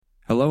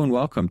Hello and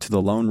welcome to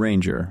The Lone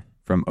Ranger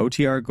from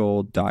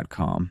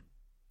OTRGold.com.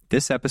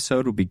 This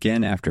episode will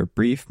begin after a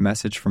brief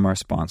message from our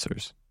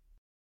sponsors.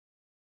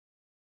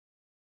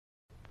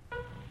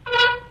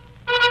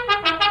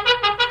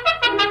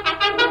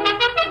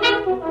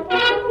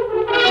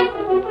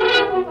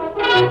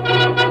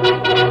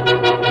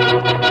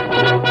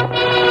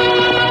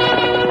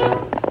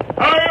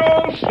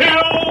 Hi-yo,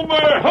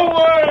 Silver!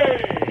 Away!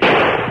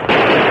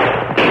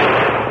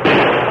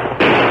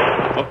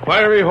 A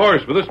fiery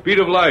horse with the speed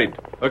of light,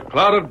 a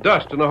cloud of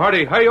dust, and a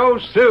hearty hi-yo,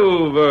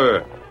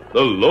 Silver,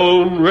 the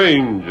Lone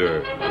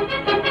Ranger.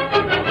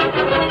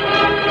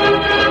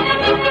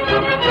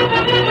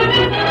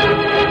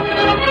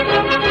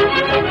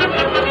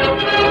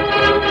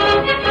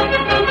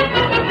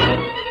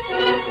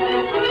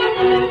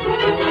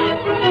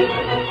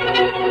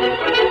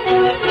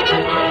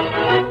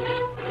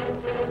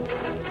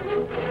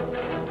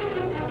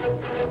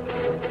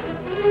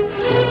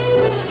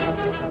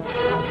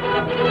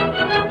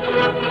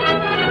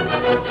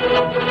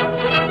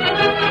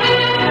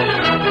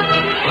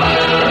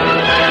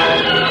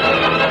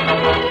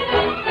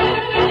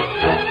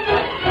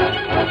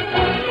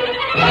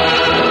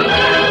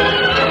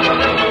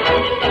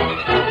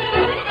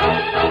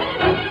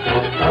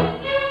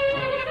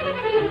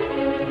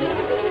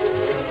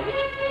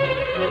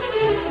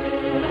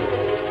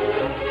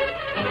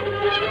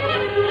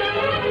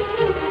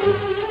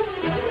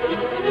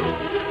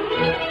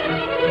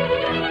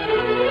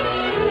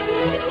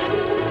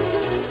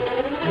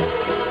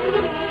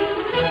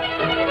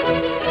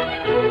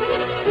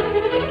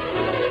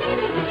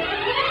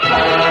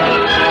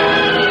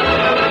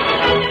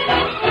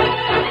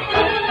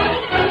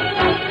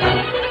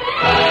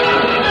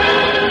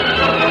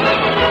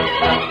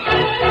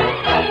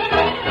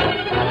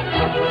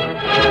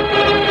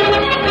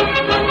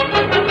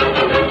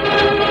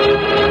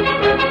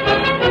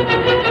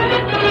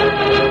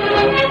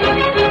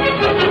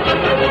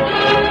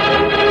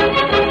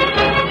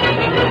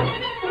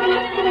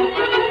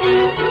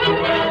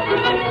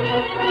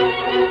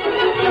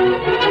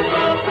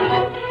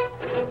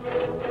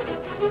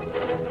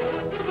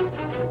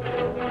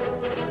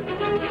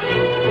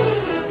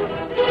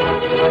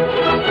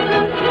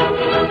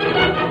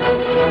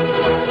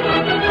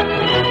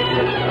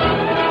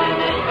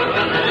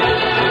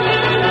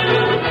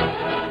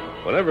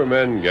 Whenever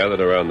men gathered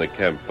around the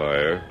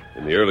campfire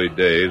in the early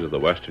days of the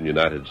western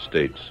United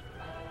States,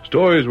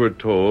 stories were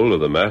told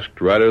of the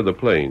masked rider of the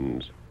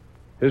plains.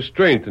 His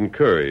strength and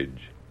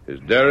courage, his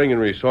daring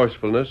and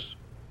resourcefulness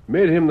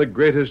made him the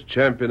greatest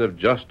champion of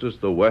justice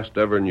the West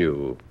ever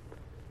knew.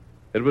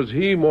 It was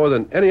he more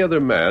than any other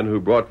man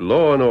who brought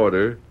law and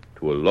order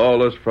to a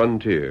lawless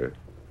frontier.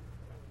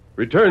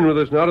 Return with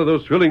us now to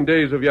those thrilling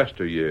days of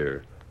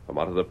yesteryear. From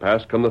out of the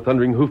past come the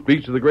thundering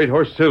hoofbeats of the great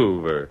horse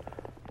Silver.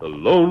 The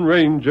Lone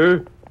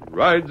Ranger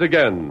rides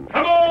again.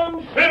 Come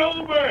on,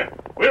 Silver!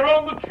 We're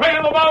on the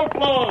trail of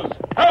outlaws!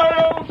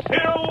 Hi-yo,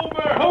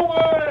 Silver!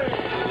 Away!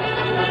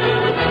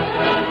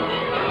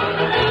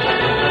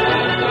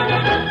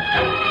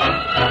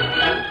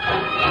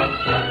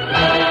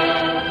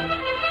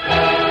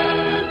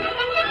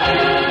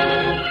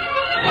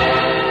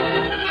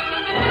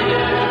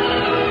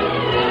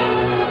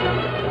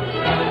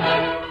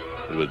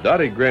 It was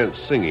Dottie Grant's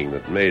singing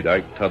that made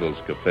Ike Tuttle's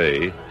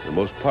Cafe the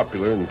most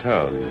popular in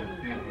town.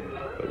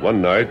 But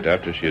one night,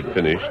 after she had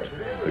finished,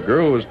 the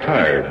girl was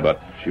tired,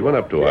 but she went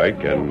up to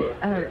Ike and...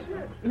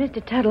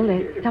 Mr. Tuttle,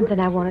 there's something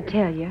I want to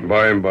tell you.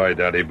 By and by,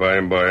 Dottie, by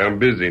and by. I'm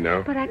busy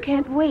now. But I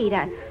can't wait.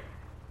 I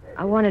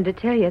wanted to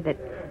tell you that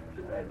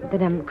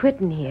I'm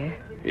quitting here.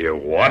 You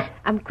what?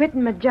 I'm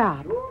quitting my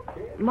job.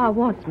 Ma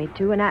wants me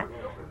to, and I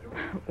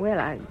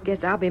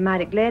guess I'll be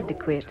mighty glad to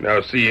quit.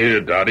 Now, see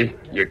here, Dottie.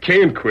 You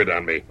can't quit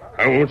on me.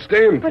 I won't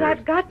stand for But it.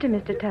 I've got to,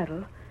 Mr.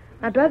 Tuttle.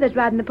 My brother's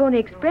riding the Pony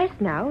Express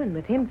now, and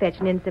with him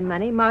fetching in some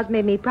money, Ma's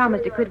made me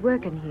promise to quit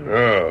working here.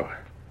 Oh,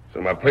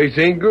 so my place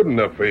ain't good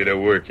enough for you to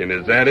work in,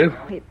 is that it?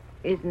 It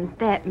isn't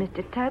that,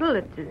 Mr. Tuttle.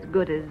 It's as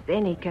good as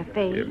any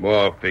cafe. Your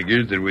ma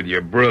figures that with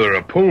your brother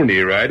a pony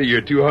rider,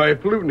 you're too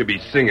high-fluting to be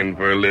singing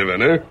for a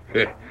living, huh?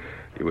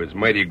 You was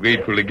mighty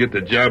grateful to get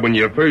the job when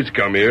you first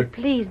come here.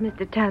 Please,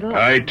 Mr. Tuttle.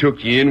 I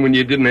took you in when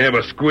you didn't have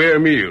a square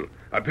meal.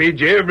 I paid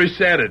you every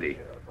Saturday.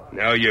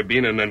 Now you're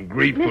being an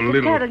ungrateful Mr.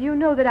 little... Tuttle, you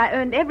know that I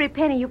earned every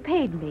penny you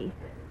paid me.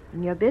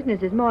 And your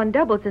business is more than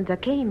doubled since I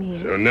came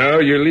here. So now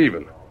you're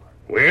leaving.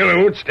 Well, I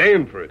won't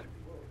stand for it.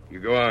 You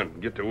go on,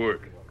 get to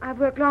work. I've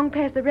worked long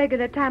past the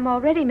regular time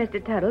already,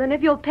 Mr. Tuttle, and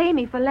if you'll pay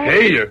me for last...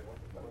 Pay you?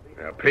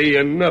 I'll pay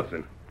you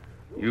nothing.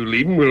 You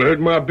leaving will hurt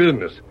my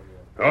business.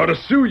 I ought to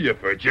sue you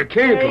for it. You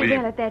can't leave.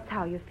 Well, if that's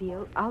how you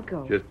feel, I'll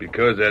go. Just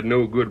because that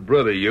no-good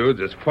brother of yours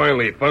has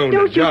finally found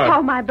Don't a job... you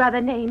call my brother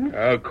names.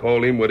 I'll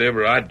call him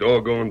whatever I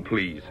doggone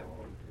please.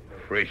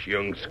 Fresh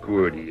young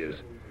squirt he is.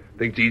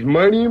 Thinks he's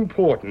mighty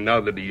important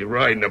now that he's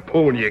riding a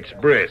Pony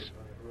Express.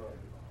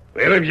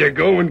 Well, if you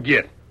go and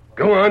get.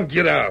 Go on,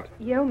 get out.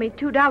 You owe me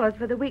 $2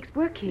 for the week's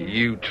work here.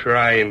 You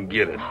try and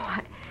get it. Oh,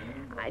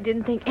 I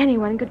didn't think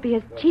anyone could be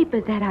as cheap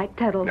as that Ike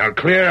Tuttle. Now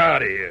clear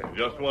out of here.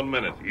 Just 1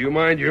 minute. You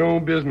mind your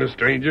own business,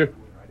 stranger.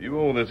 You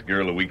owe this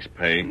girl a week's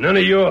pay. None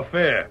of your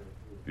affair.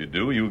 If you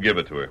do, you give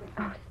it to her.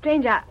 Oh,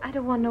 stranger, I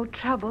don't want no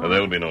trouble. Well,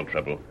 there'll be no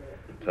trouble.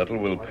 Tuttle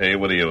will pay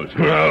what he owes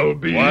you. I'll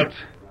be... What?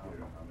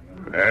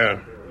 Well,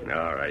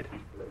 all right.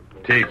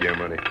 Take your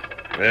money.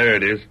 There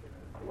it is.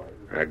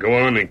 Now go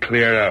on and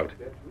clear out.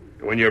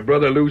 When your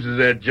brother loses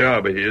that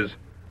job of his,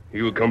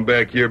 he will come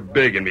back here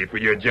begging me for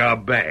your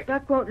job back.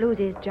 Buck won't lose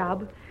his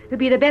job. He'll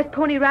be the best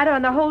pony rider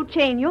on the whole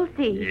chain. You'll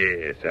see.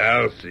 Yes,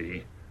 I'll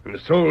see. And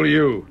so will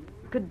you.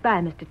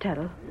 Goodbye, Mr.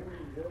 Tuttle.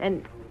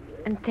 And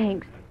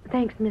thanks.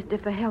 Thanks, mister,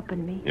 for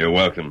helping me. You're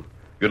welcome.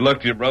 Good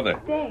luck to your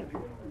brother. Thanks.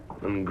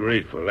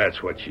 Ungrateful,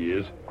 that's what she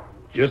is.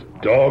 Just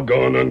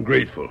doggone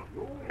ungrateful.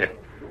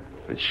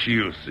 But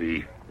she'll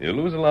see. You'll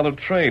lose a lot of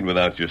trade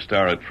without your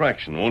star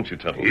attraction, won't you,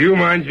 Tuttle? You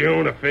mind your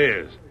own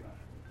affairs.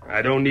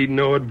 I don't need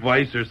no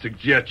advice or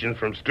suggestions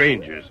from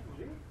strangers.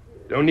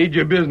 Don't need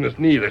your business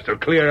neither, so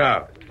clear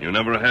out. You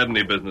never had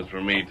any business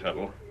for me,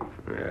 Tuttle.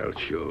 I'll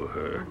show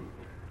her.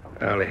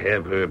 I'll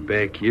have her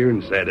back here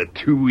inside of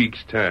 2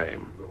 weeks'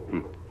 time.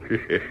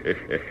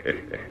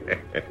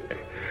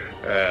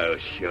 I'll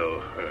show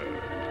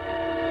her.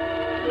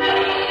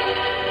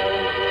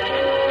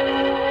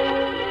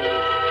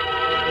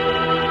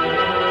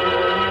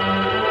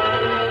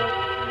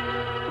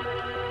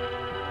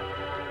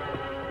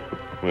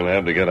 We'll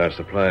have to get our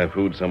supply of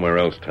food somewhere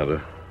else,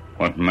 Tuttle.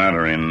 What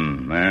matter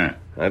in there?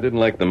 I didn't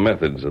like the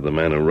methods of the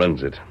man who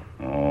runs it.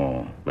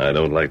 Oh. I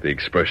don't like the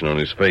expression on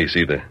his face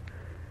either.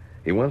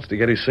 He wants to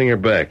get his singer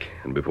back,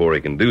 and before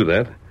he can do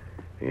that,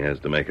 he has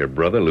to make her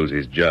brother lose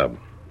his job.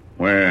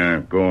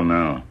 Where go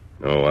now?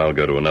 Oh, I'll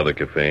go to another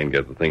cafe and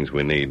get the things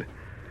we need.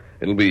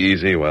 It'll be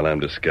easy while I'm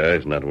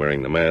disguised, not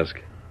wearing the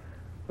mask.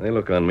 They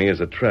look on me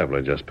as a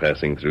traveler just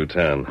passing through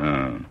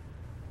town.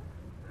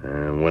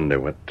 I wonder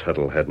what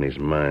Tuttle had in his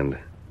mind.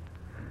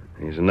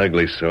 He's an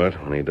ugly sort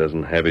when he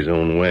doesn't have his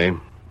own way.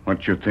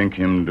 What you think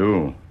him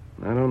do?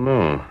 I don't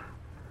know.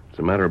 It's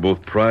a matter of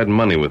both pride and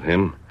money with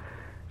him.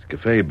 His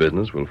cafe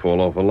business will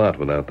fall off a lot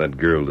without that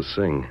girl to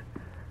sing.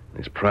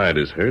 His pride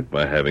is hurt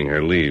by having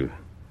her leave.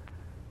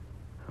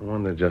 I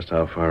wonder just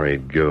how far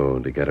he'd go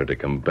to get her to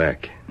come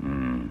back.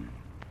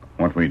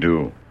 What we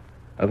do?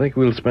 I think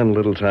we'll spend a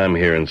little time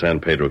here in San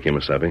Pedro,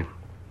 Kemosabe.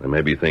 There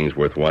may be things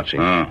worth watching.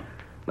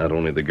 Not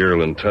only the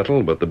girl in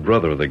Tuttle, but the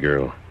brother of the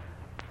girl.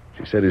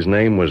 She said his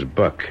name was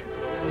Buck.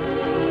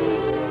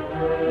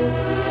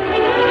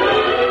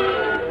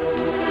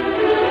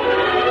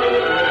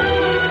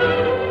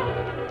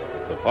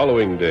 The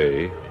following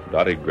day,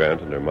 Dottie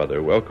Grant and her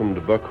mother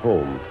welcomed Buck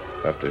home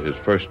after his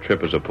first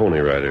trip as a pony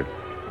rider.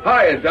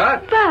 Hi,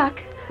 Dot. Buck!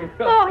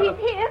 Oh, he's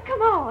here.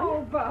 Come on.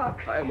 Oh, Buck.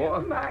 Hi, Ma.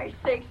 My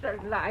sakes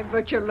alive,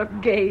 but you look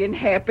gay and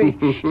happy.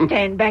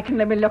 Stand back and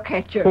let me look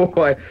at you.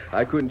 Oh,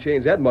 I couldn't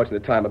change that much in the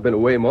time I've been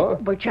away, Ma.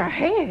 But you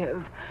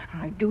have.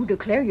 I do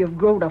declare you've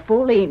grown a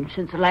full inch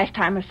since the last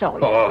time I saw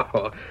you.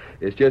 Oh,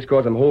 it's just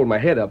 'cause I'm holding my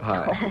head up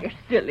high. Oh, you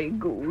silly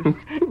goose.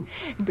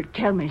 But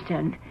tell me,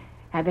 son,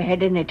 have you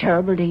had any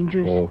terrible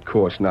dangers? Oh, of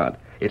course not.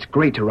 It's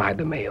great to ride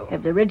the mail.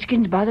 Have the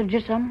Redskins bothered you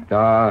some?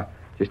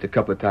 Just a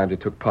couple of times they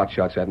took pot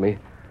shots at me,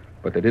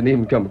 but they didn't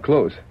even come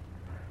close.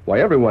 Why,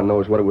 everyone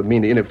knows what it would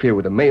mean to interfere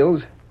with the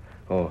mails.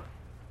 Oh,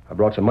 I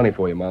brought some money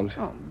for you, Moms.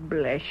 Oh,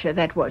 bless you,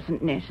 that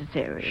wasn't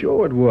necessary.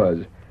 Sure it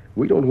was.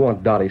 We don't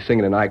want Dottie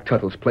singing in Ike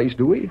Tuttle's place,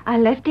 do we? I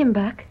left him,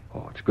 Buck.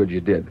 Oh, it's good you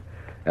did.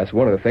 That's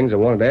one of the things I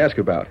wanted to ask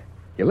about.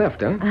 You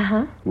left, huh?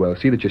 Uh-huh. Well,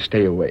 see that you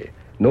stay away.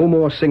 No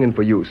more singing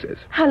for you, sis.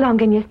 How long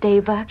can you stay,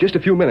 Buck? Just a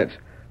few minutes.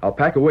 I'll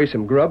pack away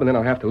some grub, and then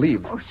I'll have to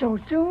leave. Oh, so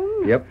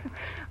soon? Yep.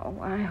 Oh,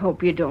 I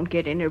hope you don't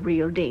get any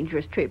real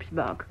dangerous trips,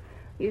 Buck.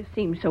 You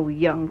seem so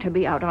young to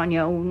be out on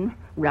your own,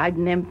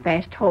 riding them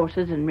fast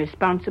horses and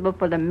responsible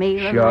for the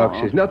mail and all.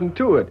 Shucks, there's nothing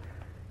to it.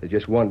 There's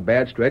just one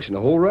bad stretch in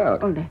the whole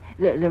route. Oh,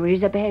 there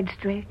is a bad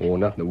stretch? Oh,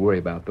 nothing to worry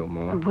about, though,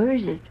 Ma. Where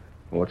is it?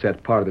 Oh, it's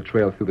that part of the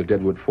trail through the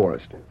Deadwood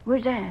Forest.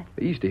 Where's that?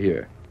 East of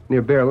here,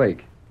 near Bear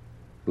Lake.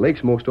 The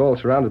lake's most all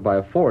surrounded by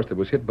a forest that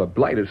was hit by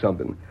blight or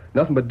something.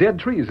 Nothing but dead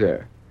trees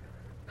there.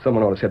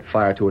 Someone ought to set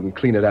fire to it and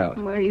clean it out.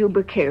 Well, you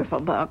be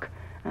careful, Buck.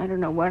 I don't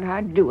know what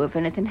I'd do if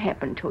anything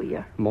happened to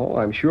you. Ma,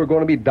 I'm sure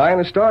going to be dying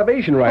of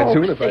starvation right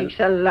soon if I... Oh, sakes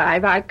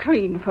alive, I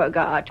clean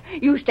forgot.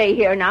 You stay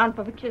here now and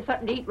put you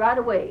something to eat right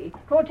away.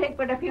 Won't take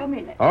but a few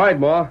minutes. All right,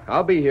 Ma,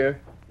 I'll be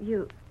here.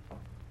 You're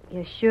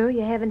sure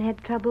you haven't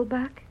had trouble,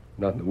 Buck?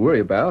 Nothing to worry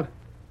about.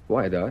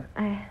 Why, Dot?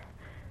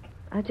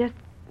 I just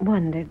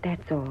wondered,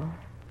 that's all.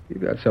 You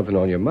got something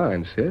on your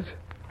mind, sis.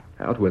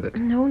 Out with it.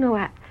 No,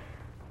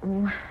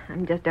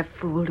 I'm just a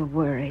fool to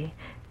worry.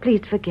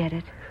 Please forget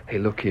it. Hey,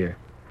 look here.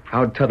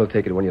 How'd Tuttle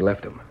take it when you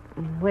left him?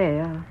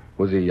 Well...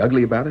 Was he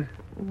ugly about it?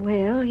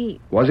 Well, he...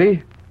 Was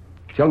he?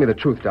 Tell me the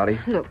truth, Dottie.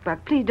 Look,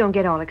 Buck, please don't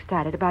get all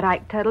excited about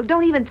Ike Tuttle.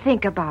 Don't even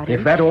think about him.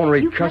 If that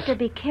ornery You've cuss... got to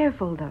be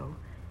careful, though.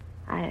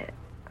 I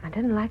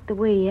didn't like the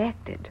way he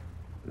acted.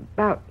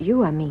 About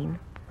you, I mean.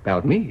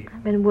 About me?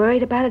 I've been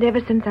worried about it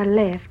ever since I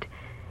left.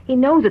 He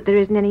knows that there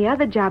isn't any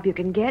other job you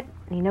can get.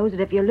 He knows that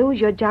if you lose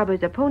your job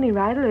as a pony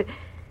rider,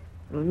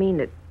 It'll mean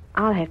that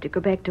I'll have to go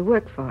back to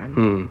work for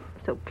him.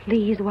 So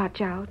please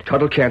watch out.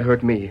 Tuttle can't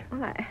hurt me.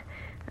 Well,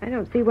 I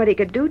don't see what he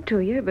could do to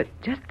you, but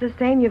just the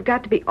same, you've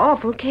got to be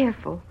awful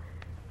careful.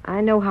 I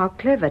know how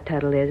clever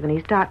Tuttle is when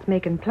he starts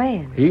making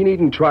plans. He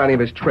needn't try any of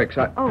his tricks.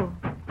 Oh,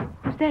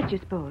 who's that, you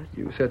suppose?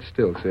 You sit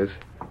still, sis.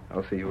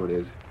 I'll see who it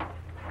is.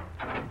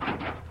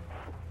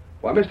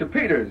 Why, Mr.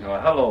 Peters. Oh,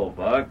 hello,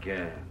 Buck.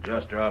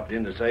 Just dropped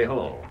in to say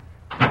hello.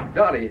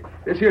 Dottie,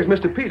 this here's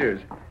Mr.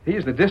 Peters.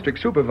 He's the district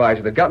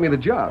supervisor that got me the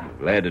job.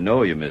 Glad to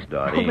know you, Miss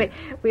Dottie.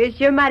 Oh, we're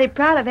sure mighty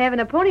proud of having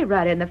a pony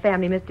rider in the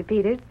family, Mr.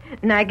 Peters.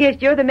 And I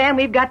guess you're the man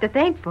we've got to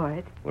thank for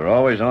it. We're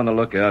always on the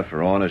lookout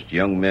for honest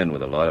young men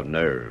with a lot of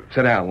nerve.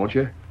 Sit down, won't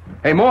you?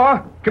 Hey,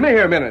 Moore, come in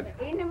here a minute.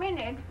 In a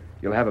minute.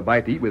 You'll have a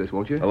bite to eat with us,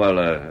 won't you? Oh,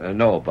 well,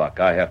 no, Buck.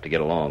 I have to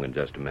get along in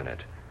just a minute.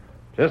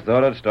 Just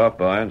thought I'd stop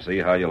by and see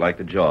how you like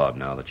the job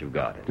now that you've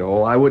got it.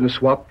 No, I wouldn't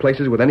swap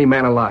places with any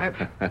man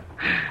alive.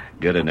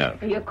 Good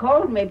enough. You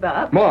called me,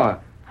 Buck. Ma,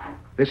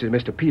 this is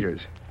Mr.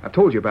 Peters. I've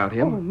told you about Oh,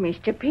 him.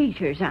 Mr.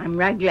 Peters, I'm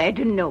right glad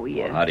to know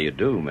you. How do you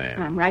do,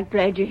 ma'am? I'm right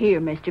glad you're here,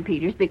 Mr.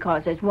 Peters,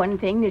 because there's one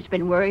thing that's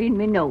been worrying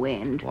me no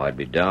end. Well, I'd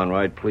be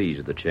downright pleased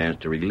with the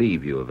chance to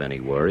relieve you of any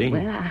worry.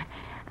 Well,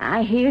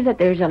 I hear that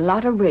there's a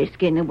lot of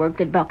risk in the work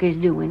that Buck is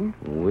doing.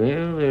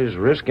 Well, there's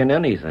risk in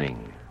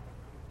anything.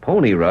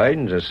 Pony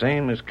riding's the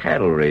same as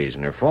cattle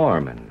raising or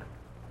farming.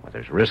 Well,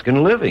 there's risk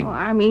in living. Oh,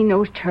 I mean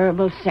those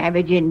terrible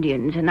savage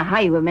Indians and the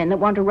highwaymen that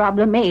want to rob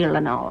the mail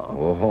and all.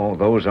 Oh,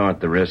 those aren't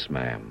the risks,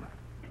 ma'am.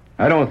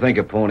 I don't think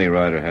a pony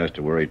rider has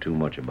to worry too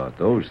much about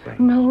those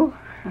things. No?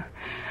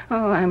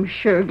 Oh, I'm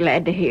sure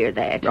glad to hear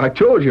that. I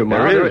told you,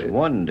 Ma. There is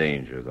one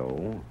danger,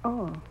 though.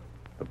 Oh.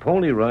 A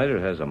pony rider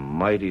has a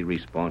mighty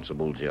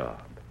responsible job.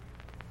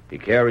 He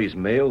carries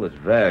mail that's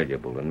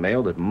valuable and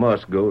mail that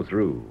must go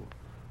through.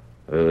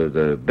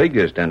 The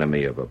biggest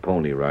enemy of a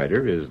pony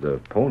rider is the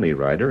pony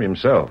rider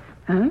himself.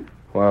 Huh?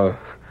 Well,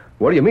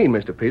 what do you mean,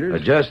 Mr.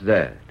 Peters? Just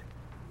that.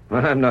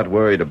 I'm not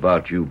worried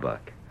about you,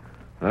 Buck.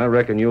 I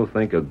reckon you'll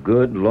think a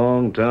good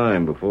long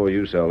time before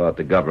you sell out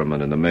the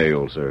government and the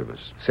mail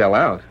service. Sell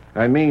out?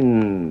 I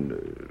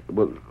mean,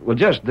 well,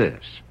 just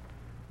this.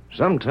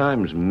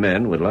 Sometimes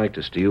men would like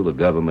to steal the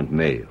government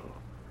mail.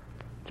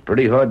 It's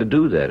pretty hard to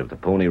do that if the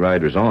pony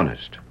rider's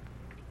honest.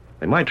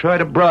 They might try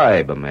to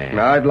bribe a man.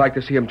 Now, I'd like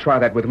to see him try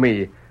that with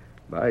me.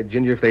 By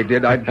ginger, if they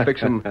did, I'd fix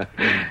him.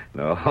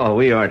 No,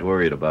 we aren't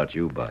worried about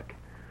you, Buck.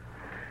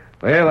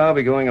 Well, I'll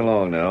be going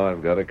along now.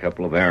 I've got a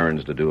couple of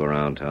errands to do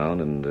around town,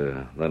 and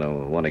then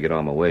I'll want to get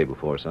on my way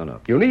before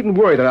sunup. You needn't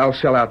worry that I'll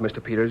sell out,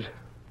 Mr. Peters.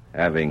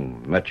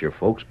 Having met your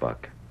folks,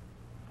 Buck,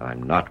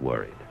 I'm not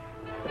worried.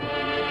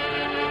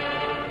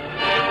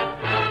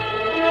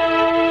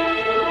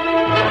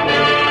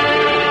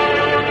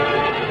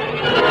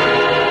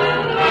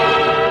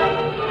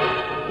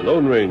 The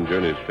Lone Ranger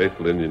and his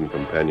faithful Indian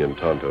companion,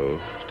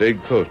 Tonto,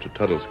 stayed close to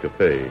Tuttle's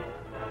cafe,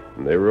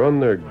 and they were on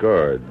their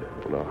guard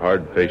when a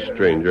hard-faced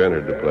stranger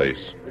entered the place.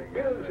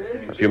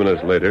 A few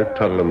minutes later,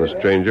 Tuttle and the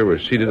stranger were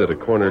seated at a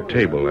corner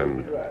table,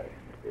 and...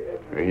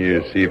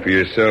 You see for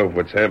yourself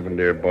what's happened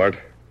there, Bart.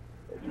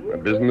 My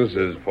business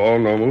has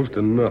fallen almost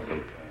to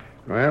nothing.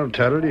 Well,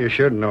 Tuttle, you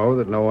should know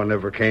that no one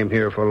ever came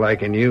here for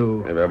liking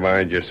you. Never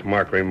mind your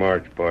smart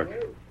remarks, Bart.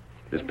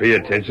 Just pay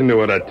attention to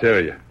what I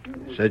tell you.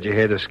 Said you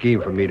had a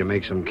scheme for me to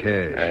make some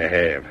cash. I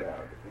have.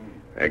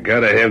 I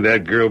gotta have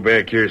that girl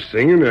back here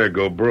singing or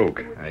go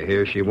broke. I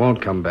hear she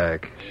won't come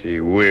back. She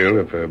will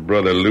if her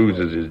brother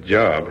loses his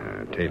job.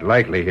 Tain't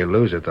likely he'll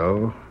lose it,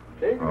 though.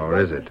 Or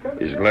is it?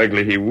 It's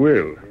likely he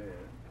will.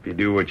 If you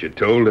do what you're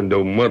told and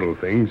don't muddle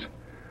things.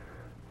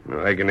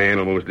 Now, I can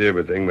handle most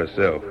everything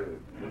myself.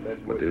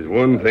 But there's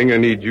one thing I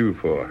need you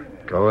for.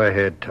 Go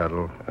ahead,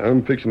 Tuttle.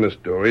 I'm fixing a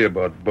story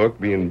about Buck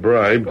being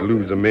bribed to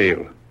lose the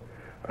mail.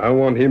 I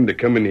want him to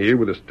come in here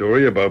with a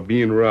story about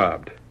being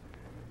robbed.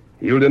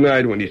 He'll deny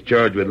it when he's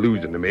charged with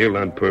losing the mail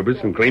on purpose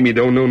and claim he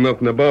don't know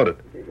nothing about it.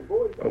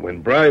 But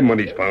when bribe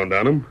money's found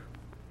on him,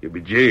 he'll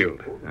be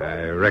jailed.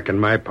 I reckon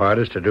my part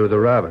is to do the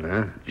robbing,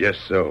 huh?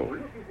 Just so.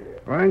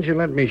 Why don't you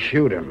let me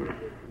shoot him?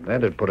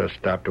 That'd put a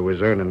stop to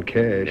his earning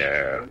cash.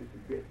 Yeah.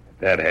 If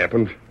that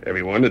happened,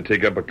 everyone would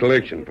take up a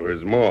collection for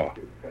his maw.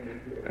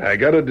 I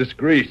gotta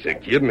disgrace the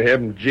kid and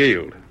have him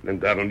jailed. Then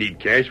that'll need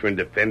cash for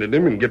defending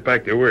him and get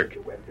back to work.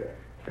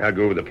 I'll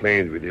go over the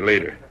plans with you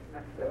later.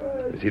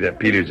 You see that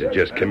Peters has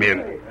just come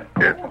in.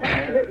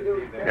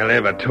 I'll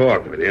have a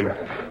talk with him.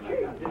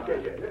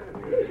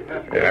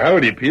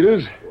 Howdy,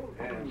 Peters.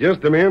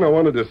 Just the man I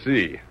wanted to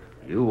see.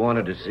 You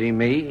wanted to see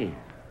me?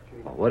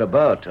 Well, what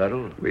about,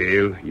 Tuttle? Well,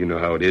 you know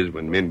how it is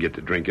when men get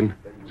to drinking.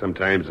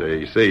 Sometimes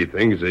they say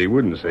things they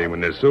wouldn't say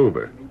when they're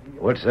sober.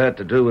 What's that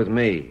to do with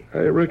me? I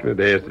reckon it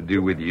has to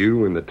do with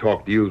you and the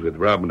talk deals with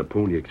robbing the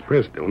Pony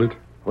Express, don't it?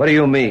 What do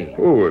you mean?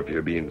 Oh, if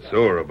you're being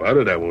sore about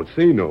it, I won't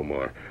say no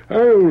more. I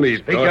only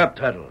Speak up,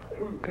 Tuttle.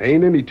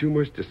 Ain't any too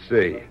much to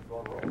say.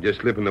 I'm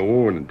just slipping a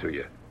warning to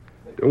you.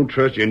 Don't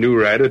trust your new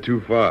rider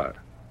too far.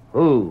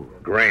 Who?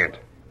 Grant.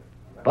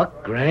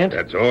 Buck Grant?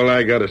 That's all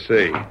I got to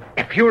say.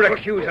 If you're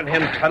accusing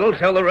him, Tuttle,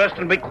 tell the rest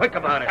and be quick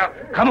about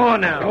it. Come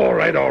on now. All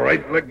right.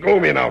 Let go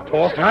of me now,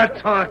 Toss. Start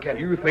talking.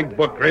 You think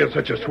Buck Grant's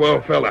such a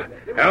swell fella.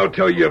 I'll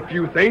tell you a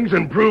few things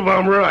and prove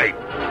I'm right.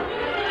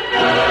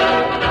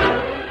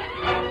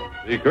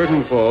 The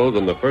curtain falls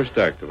on the first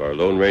act of our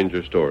Lone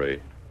Ranger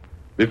story.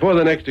 Before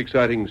the next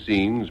exciting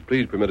scenes,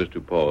 please permit us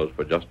to pause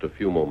for just a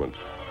few moments.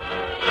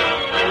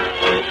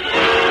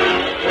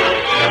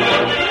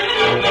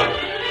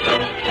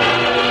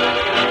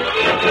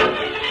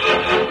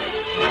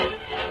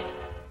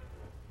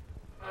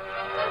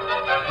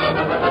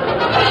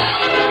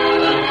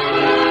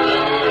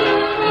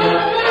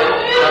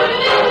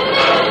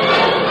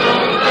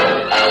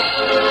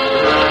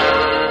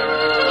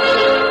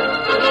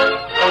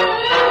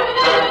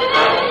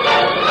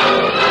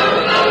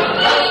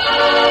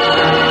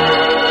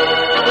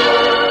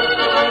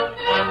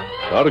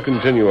 Now to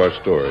continue our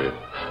story.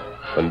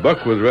 When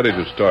Buck was ready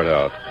to start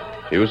out,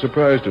 he was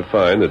surprised to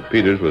find that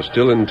Peters was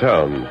still in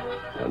town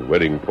and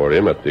waiting for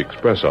him at the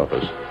express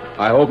office.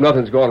 I hope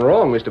nothing's gone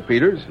wrong, Mr.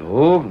 Peters.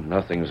 Oh,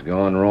 nothing's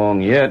gone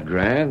wrong yet,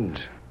 Grant.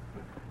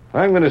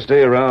 I'm going to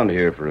stay around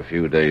here for a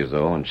few days,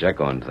 though, and check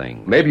on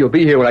things. Maybe you'll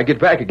be here when I get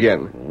back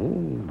again.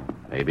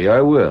 Oh, maybe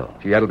I will.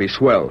 Gee, that'll be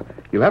swell.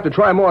 You'll have to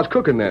try Moore's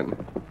cooking then.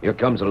 Here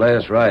comes the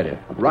last rider.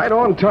 Right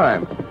on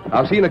time.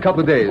 I'll see you in a couple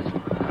of days.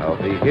 I'll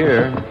be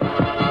here.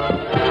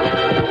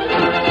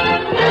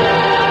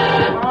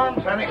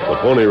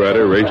 The Pony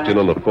Rider raced in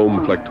on the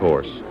foam-flecked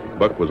horse.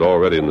 Buck was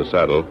already in the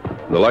saddle,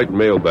 and the light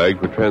mail bags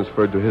were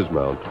transferred to his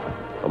mount.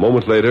 A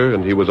moment later,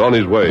 and he was on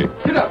his way.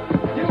 Get up!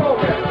 Get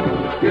over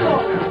there! Get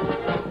off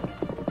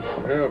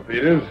there! Well,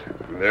 Peters,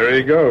 there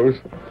he goes.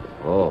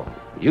 Oh,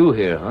 you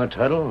here, huh,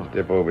 Tuttle?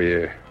 Step over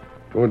here.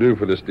 Won't do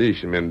for the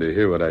station men to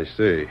hear what I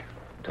say.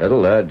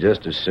 Tuttle, I'd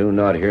just as soon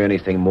not hear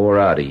anything more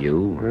out of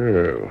you.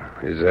 Oh,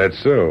 is that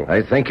so?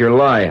 I think you're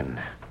lying.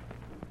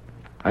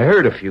 I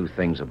heard a few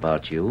things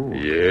about you.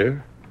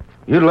 Yeah?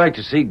 You'd like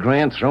to see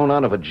Grant thrown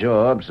out of a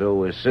job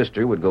so his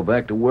sister would go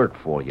back to work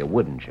for you,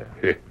 wouldn't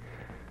you?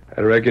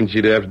 I reckon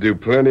she'd have to do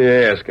plenty of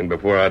asking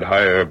before I'd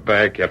hire her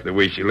back after the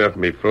way she left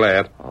me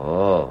flat.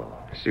 Oh.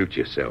 Suit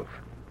yourself.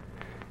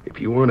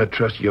 If you want to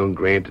trust young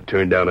Grant to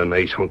turn down a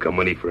nice hunk of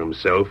money for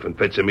himself and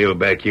fetch a meal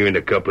back here in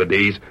a couple of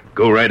days,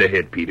 go right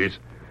ahead, Peters.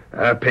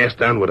 I passed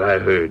on what I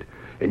heard,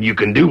 and you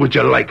can do what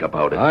you like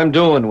about it. I'm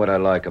doing what I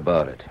like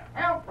about it.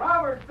 Help,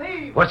 robbers,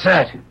 thieves! What's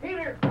that?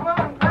 Peter, come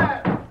on,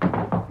 fast!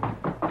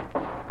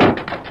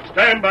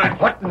 Stand back.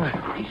 What?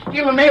 He's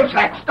stealing mail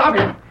sacks. Stop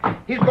him.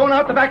 He's going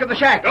out the back of the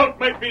shack. Don't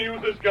make me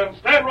use this gun.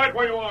 Stand right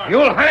where you are.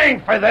 You'll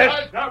hang for this.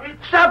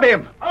 Stop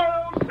him.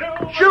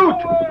 Shoot!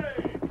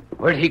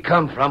 Where'd he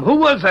come from? Who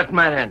was that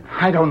man?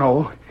 I don't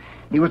know.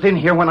 He was in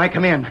here when I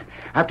come in,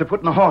 after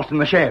putting the horse in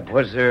the shed.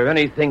 Was there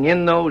anything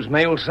in those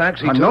mail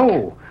sacks he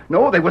took?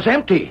 No, they was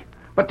empty.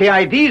 But the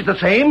ID's the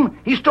same.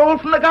 He stole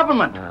from the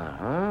government.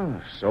 Uh-huh,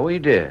 so he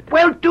did.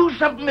 Well, do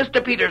something,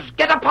 Mr. Peters.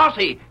 Get a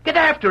posse. Get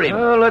after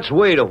him. Let's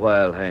wait a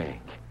while,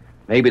 Hank.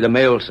 Maybe the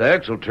mail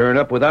sacks will turn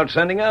up without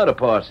sending out a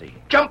posse.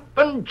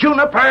 Jumpin'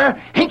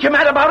 Juniper. Ain't you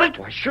mad about it?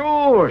 Why,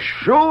 sure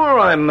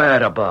I'm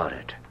mad about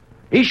it.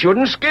 He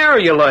shouldn't scare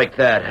you like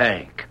that,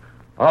 Hank.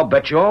 I'll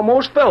bet you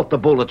almost felt the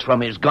bullets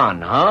from his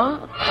gun,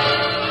 huh?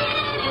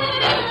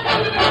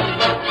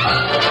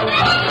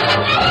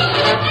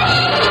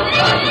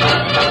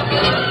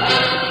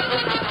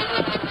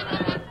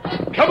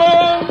 Come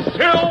on,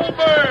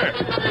 Silver!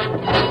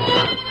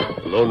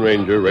 The Lone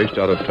Ranger raced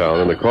out of town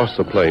and across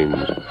the plains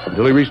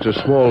until he reached a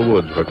small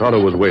woods where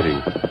Tonto was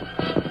waiting.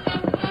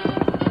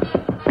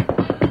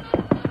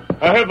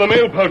 I have the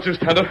mail pouches,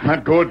 Tonto.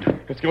 Not good.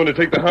 It's going to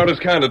take the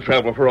hardest kind of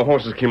travel for a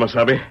horse's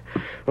Kemosabe.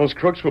 Those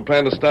crooks will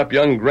plan to stop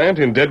young Grant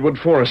in Deadwood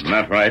Forest.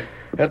 Not right.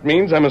 That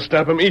means I must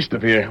stop him east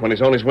of here when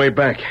he's on his way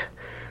back.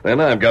 Then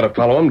I've got to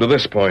follow him to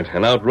this point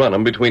and outrun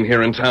him between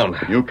here and town.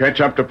 You catch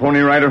up to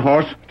Pony Rider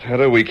horse?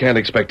 Tonto, we can't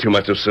expect too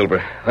much of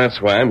Silver.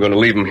 That's why I'm going to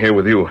leave him here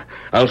with you.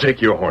 I'll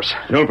take your horse.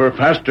 Silver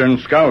faster than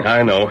Scout.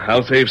 I know.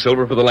 I'll save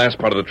Silver for the last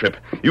part of the trip.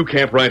 You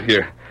camp right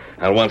here.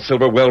 I'll want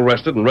Silver well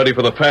rested and ready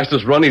for the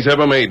fastest run he's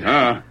ever made.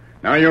 Ah,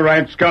 now you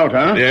ride Scout,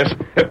 huh? Yes.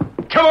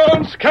 Come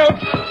on, Scout!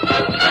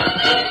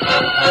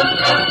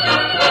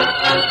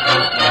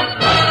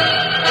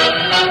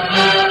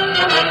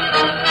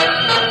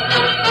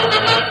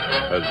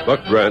 As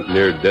Buck Grant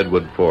neared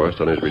Deadwood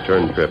Forest on his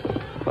return trip,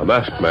 a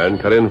masked man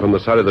cut in from the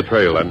side of the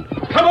trail and...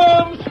 Come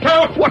on,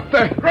 Scout! What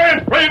the...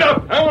 Grant, rein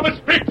up! I want to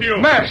speak to you!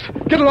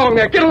 Masked! Get along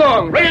there! Get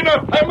along! Rein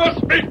up! I must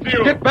speak to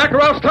you! Get back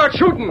or I'll start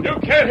shooting! You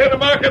can't hit a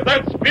mark at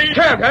that speed!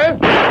 Can't, huh?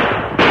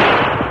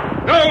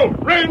 No!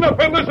 Rein up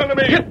and listen to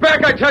me! Get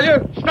back, I tell you!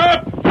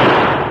 Stop!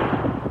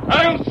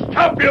 I'll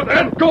stop you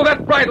then! Let go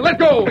that bridle! Let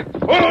go!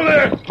 Hold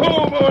there!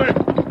 Oh, boy!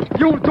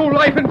 You'll do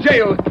life in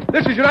jail.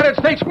 This is United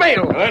States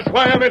mail. That's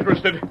why I'm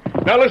interested.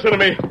 Now listen to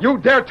me. You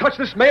dare touch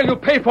this mail, you'll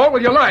pay for it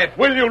with your life.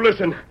 Will you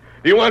listen?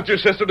 Do you want your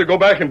sister to go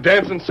back and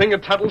dance and sing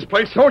at Tuttle's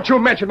place? Don't you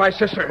mention my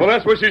sister. Well,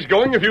 that's where she's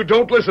going if you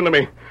don't listen to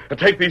me.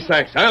 Take these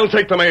sacks. I'll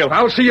take the mail.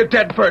 I'll see you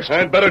dead first.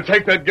 I'd better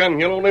take that gun.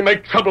 You'll only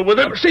make trouble with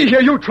it. See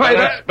here, you try that.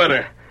 That's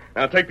better.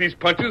 Now take these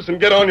punches and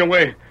get on your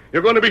way.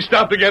 You're going to be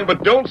stopped again,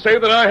 but don't say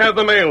that I have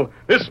the mail.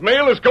 This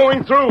mail is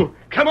going through.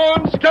 Come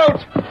on,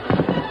 Scout!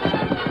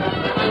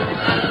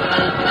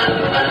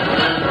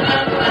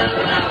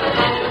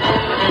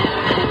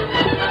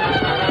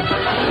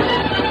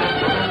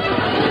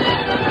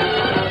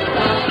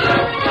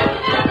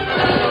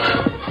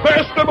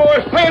 Faster, boy,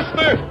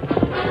 faster!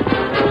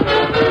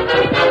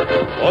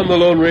 On the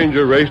Lone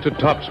Ranger raced at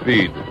top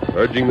speed,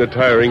 urging the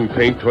tiring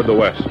paint toward the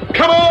west.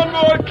 Come on,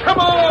 boy, come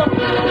on!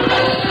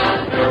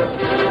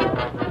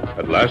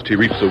 At last he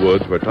reached the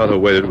woods where Tonto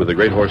waited with the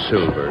great horse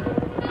Silver.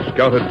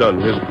 Scout had done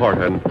his part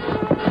and...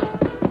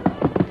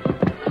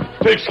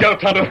 Take Scout,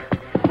 Tonto.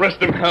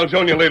 Rest him. I'll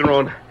join you later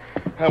on.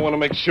 I want to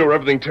make sure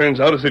everything turns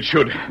out as it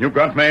should. You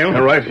got mail?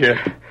 Right here.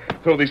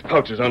 Throw these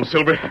pouches on,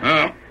 Silver.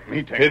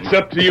 Me take It's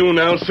up to you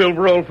now,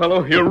 Silver, old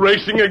fellow. You're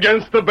racing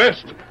against the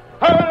best.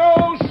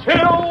 Hello,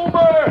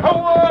 Silver!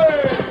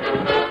 Away!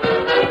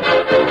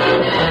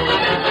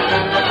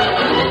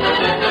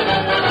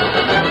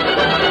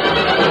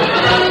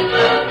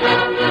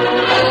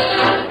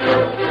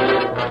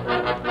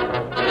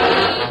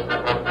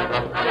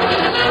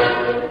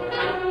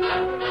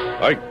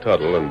 Ike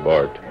Tuttle and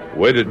Bart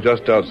waited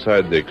just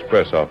outside the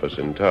express office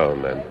in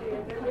town then.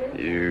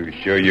 You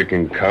sure you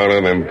can count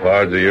on them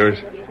pards of yours?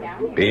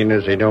 Being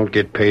as they don't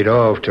get paid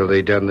off till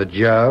they done the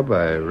job,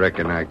 I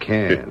reckon I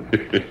can.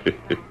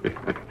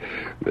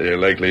 They'll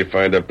likely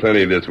find a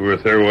plenty that's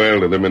worth their while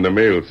to them in the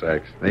mail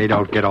sacks. They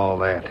don't get all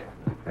that.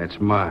 That's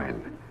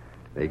mine.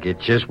 They get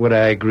just what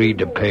I agreed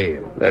to pay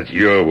them. That's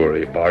your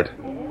worry, Bart.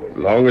 As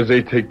long as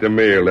they take the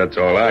mail, that's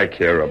all I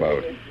care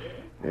about.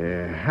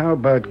 How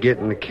about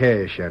getting the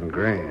cash on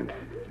Grant?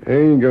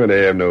 Ain't going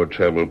to have no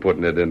trouble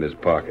putting it in his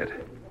pocket.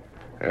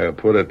 I'll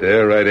put it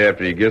there right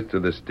after he gets to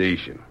the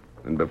station,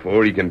 and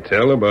before he can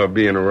tell about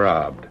being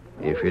robbed.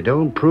 If you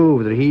don't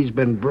prove that he's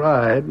been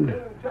bribed,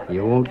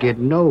 you won't get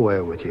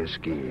nowhere with your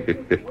scheme.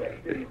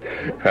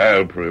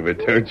 I'll prove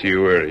it, don't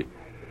you worry.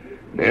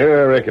 Yeah,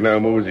 I reckon I'll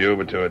mosey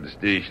over toward the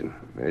station.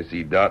 I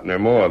see Dot and her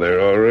ma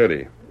there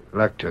already.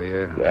 Luck to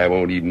you. I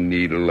won't even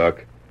need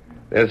luck.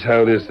 That's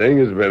how this thing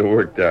has been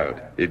worked out.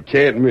 It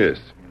can't miss.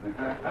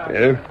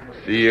 Yeah,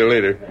 see you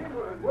later.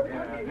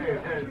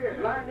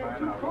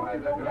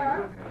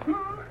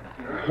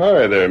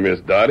 Hi there, Miss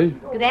Dottie.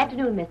 Good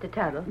afternoon, Mr.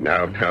 Tuttle.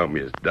 Now,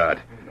 Miss Dot.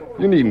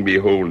 You needn't be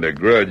holding a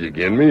grudge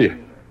agin me.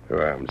 Oh,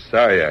 I'm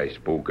sorry I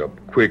spoke up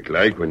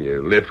quick-like when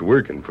you left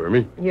working for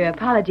me. Your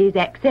apologies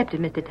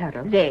accepted, Mr.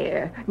 Tuttle.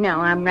 There. Now,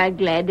 I'm right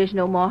glad there's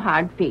no more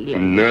hard feelings.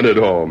 None at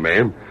all,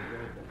 ma'am.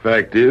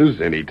 Fact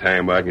is, any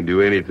time I can do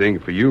anything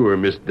for you or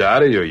Miss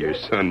Dottie or your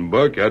son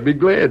Buck, I'd be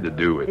glad to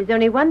do it. There's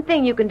only one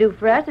thing you can do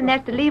for us, and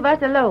that's to leave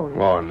us alone.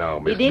 Oh,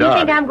 no, Miss You didn't Dottie.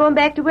 think I'm going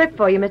back to work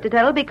for you, Mr.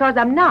 Tuttle, because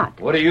I'm not.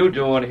 What are you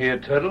doing here,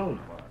 Tuttle?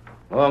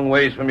 Long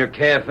ways from your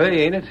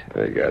cafe, ain't it?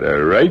 I got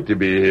a right to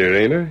be here,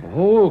 ain't I?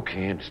 Oh,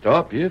 can't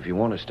stop you if you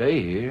want to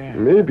stay here.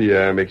 Maybe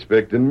I'm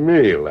expecting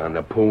mail on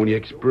the Pony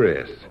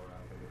Express.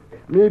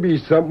 Maybe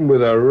something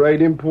with a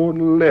right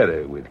important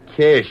letter with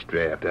cash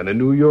draft on a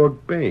New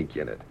York bank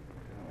in it.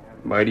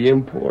 Mighty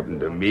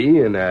important to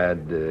me, and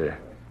I'd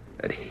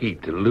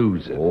hate to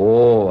lose it.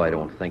 Oh, I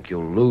don't think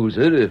you'll lose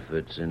it if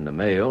it's in the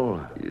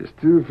mail. You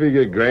still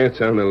figure Grant's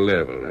on the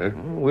level, huh?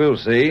 We'll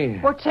see.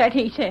 What's that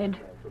he said?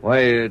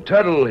 Why,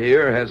 Tuttle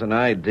here has an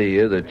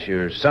idea that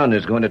your son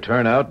is going to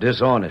turn out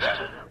dishonest.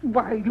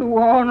 Why, you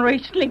ornery,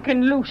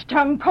 slinking,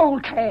 loose-tongued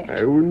polecat.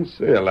 I wouldn't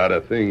say a lot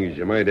of things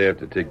you might have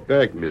to take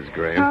back, Miss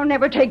Grant. I'll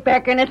never take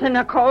back anything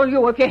I call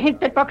you if you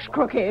hint that Buck's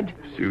crooked.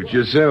 Suit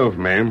yourself,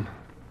 ma'am.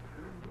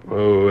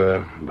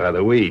 Oh, by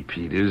the way,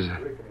 Peters,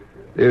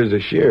 there's a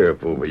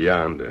sheriff over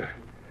yonder.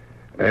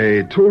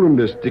 I told him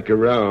to stick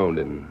around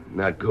and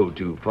not go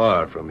too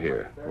far from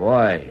here.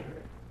 Why?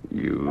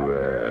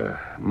 You,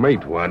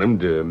 might want him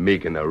to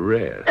make an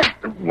arrest.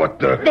 What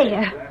the?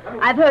 There.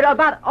 I've heard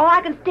about all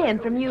I can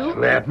stand from you.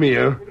 Slap me,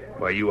 huh?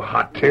 Why, you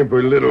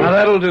hot-tempered little... Now,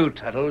 that'll do,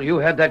 Tuttle. You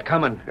had that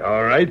coming.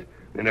 All right.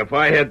 And if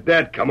I had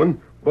that coming,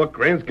 Buck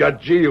Grant's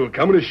got jail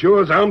coming as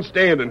sure as I'm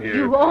standing here.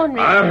 You own me.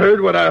 I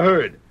heard what I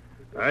heard.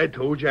 I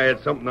told you I had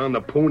something on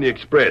the Pony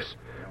Express.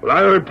 Well, I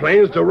heard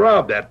plans to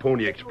rob that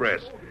Pony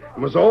Express. It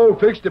was all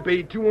fixed to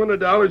pay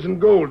 $200 in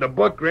gold to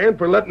Buck Grant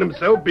for letting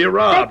himself be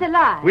robbed. That's a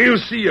lie. We'll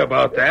see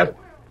about that.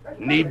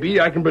 Need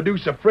be, I can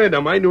produce a friend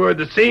of mine who heard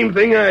the same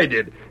thing I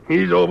did.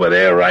 He's over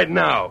there right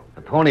now.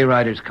 The Pony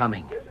Rider's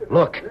coming.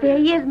 Look. There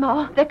he is,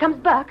 Ma. There comes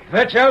Buck.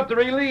 Fetch out the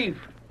relief.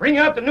 Bring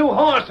out the new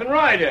horse and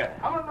rider.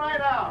 Coming right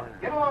out.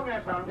 Get along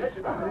there, son.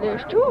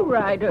 There's two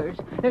riders.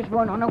 There's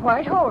one on a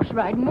white horse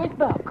riding with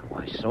Buck.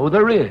 Why, so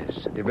there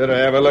is. You better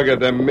have a look at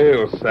them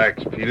mail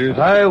sacks, Peters.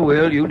 I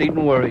will. You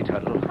needn't worry,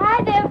 Tuttle.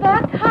 Hi there,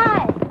 Buck.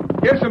 Hi.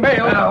 Here's the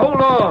mail. Now,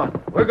 hold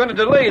on. We're going to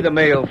delay the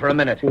mail for a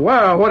minute.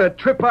 Wow, what a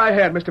trip I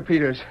had, Mr.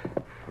 Peters.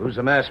 Who's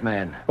the masked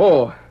man?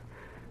 Oh,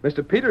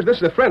 Mr. Peters, this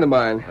is a friend of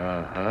mine.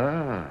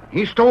 Uh-huh.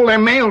 He stole their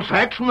mail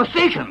sacks from the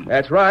station.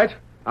 That's right.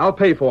 I'll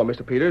pay for it,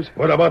 Mr. Peters.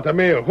 What about the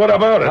mail? What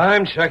about it?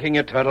 I'm checking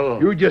it, Tuttle.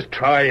 You just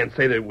try and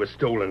say that it was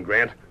stolen,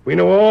 Grant. We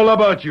know all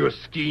about your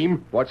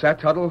scheme. What's that,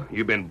 Tuttle?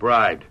 You've been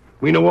bribed.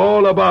 We know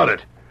all about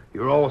it.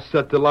 You're all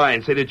set to lie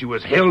and say that you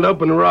was held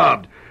up and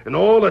robbed. And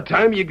all the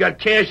time you got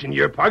cash in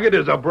your pocket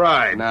as a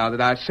bribe. Now, did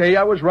I say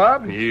I was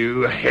robbed?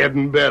 You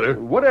hadn't better.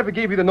 Whatever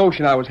gave you the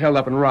notion I was held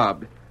up and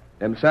robbed?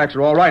 Them sacks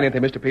are all right, ain't they,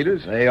 Mr.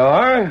 Peters? They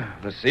are.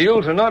 The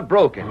seals are not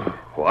broken.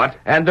 What?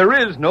 And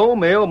there is no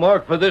mail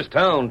marked for this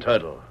town,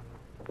 Tuttle.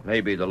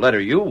 Maybe the letter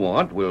you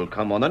want will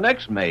come on the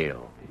next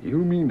mail. You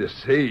mean to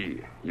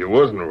say you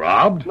wasn't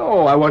robbed?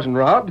 No, I wasn't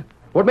robbed.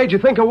 What made you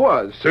think I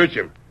was? Search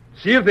him.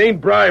 See if there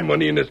ain't bribe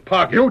money in his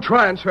pocket. You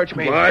try and search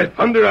me. My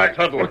thunder,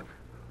 Tuttle.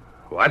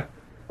 What?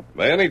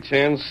 By any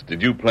chance,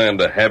 did you plan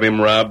to have him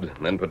robbed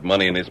and then put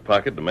money in his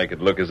pocket to make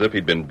it look as if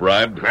he'd been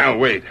bribed? Now,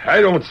 wait.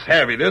 I don't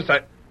savvy this.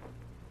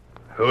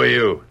 Who are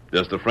you?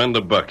 Just a friend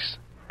of Buck's.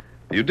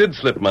 If you did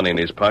slip money in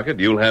his pocket,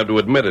 you'll have to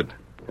admit it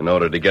in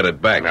order to get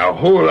it back. Now,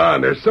 hold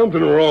on. There's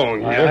something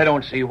wrong here. I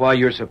don't see why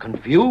you're so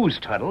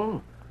confused,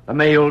 Tuttle. The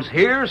mail's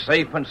here,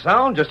 safe and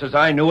sound, just as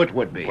I knew it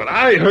would be. But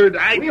I heard...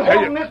 We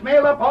holding this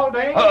mail up all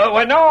day?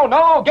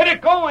 No. Get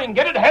it going.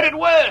 Get it headed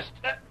west.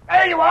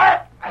 There you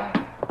are.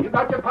 You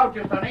got your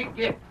pouches, Sonny.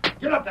 Get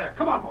up there.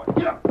 Come on, boy.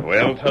 Get up.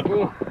 Well,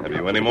 Tuttle, have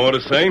you any more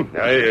to say?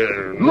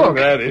 Look.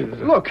 That is...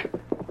 Look.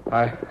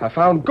 I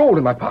found gold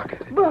in my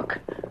pocket. Buck,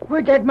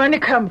 where'd that money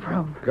come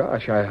from?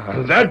 Gosh,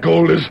 That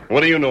gold is...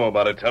 What do you know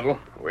about it, Tuttle?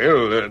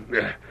 Well,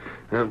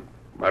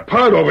 my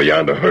pard over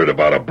yonder heard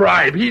about a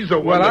bribe. He's the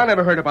one Well, I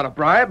never heard about a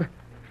bribe.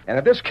 And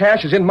if this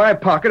cash is in my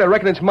pocket, I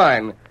reckon it's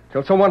mine.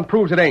 Till someone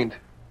proves it ain't.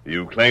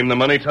 You claim the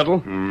money,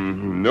 Tuttle?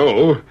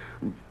 No.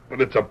 But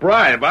it's a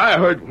bribe. I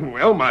heard...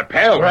 Well, my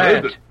pal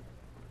Grant, heard...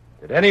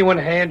 did anyone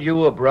hand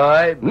you a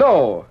bribe?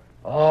 No.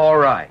 All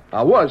right.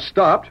 I was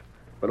stopped,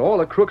 but all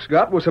the crooks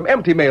got was some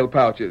empty mail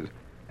pouches.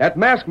 That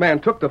masked man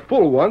took the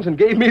full ones and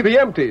gave me the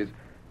empties.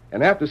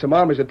 And after some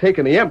armies had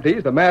taken the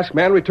empties, the masked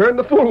man returned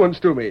the full ones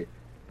to me.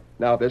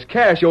 Now, if there's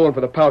cash owing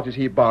for the pouches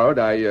he borrowed,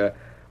 I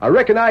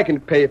reckon I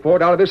can pay for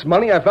it out of this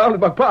money I found in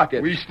my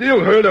pocket. We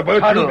still heard about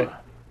Tuttle.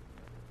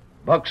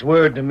 Buck's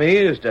word to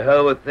me as to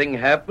how a thing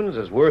happens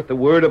is worth the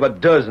word of a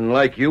dozen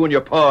like you and your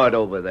pard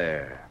over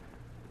there.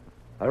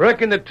 I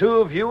reckon the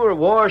two of you are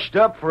washed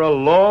up for a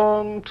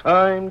long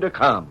time to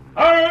come.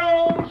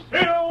 Hail,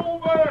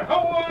 Silver,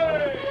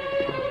 away!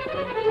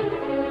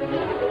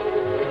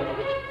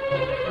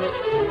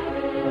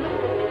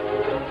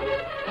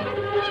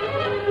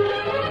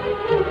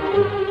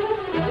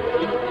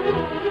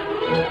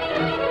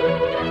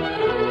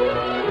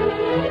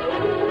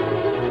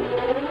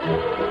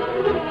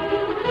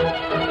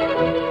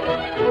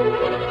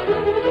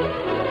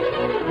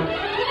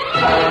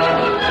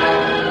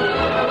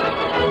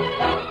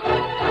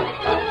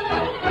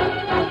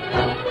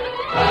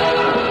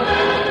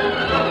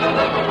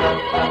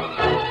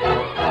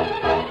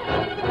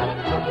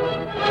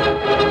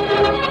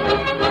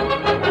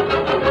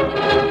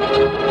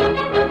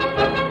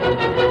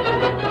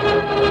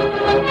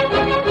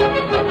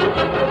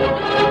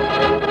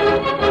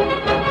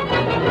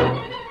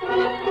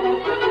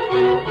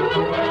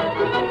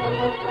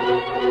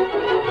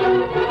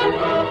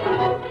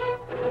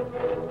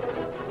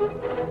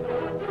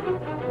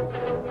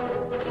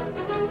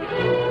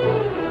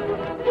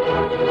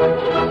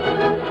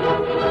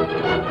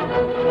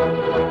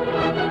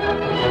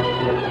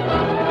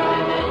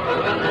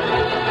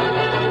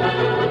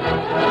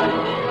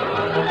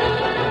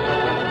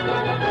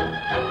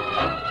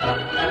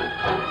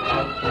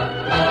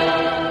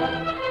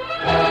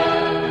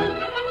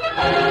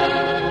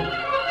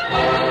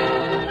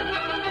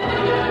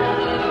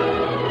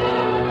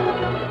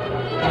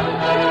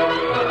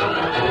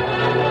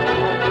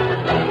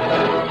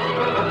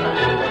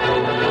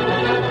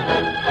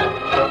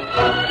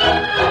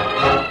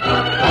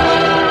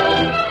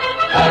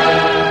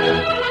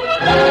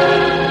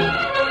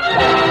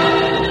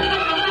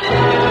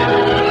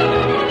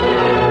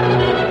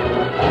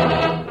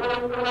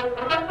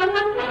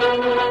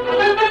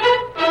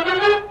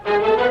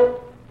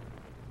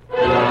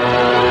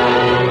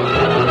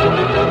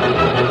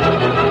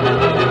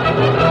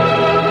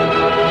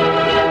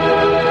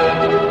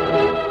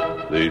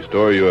 The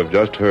story you have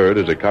just heard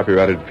is a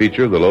copyrighted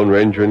feature of the Lone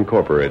Ranger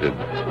Incorporated.